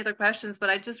we have any other questions,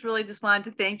 but I just wanted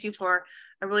to thank you for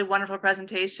a really wonderful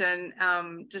presentation.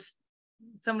 Just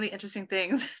so many interesting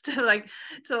things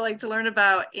to learn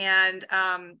about. And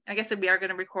I guess we are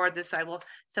going to record this. I will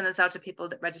send this out to people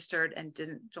that registered and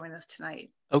didn't join us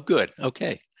tonight. Oh, good.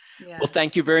 Okay. Yeah. Well,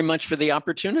 thank you very much for the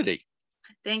opportunity.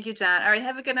 Thank you, John. All right.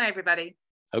 Have a good night, everybody.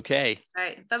 Okay. All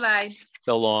right. Bye-bye.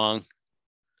 So long.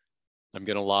 I'm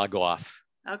going to log off.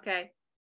 Okay.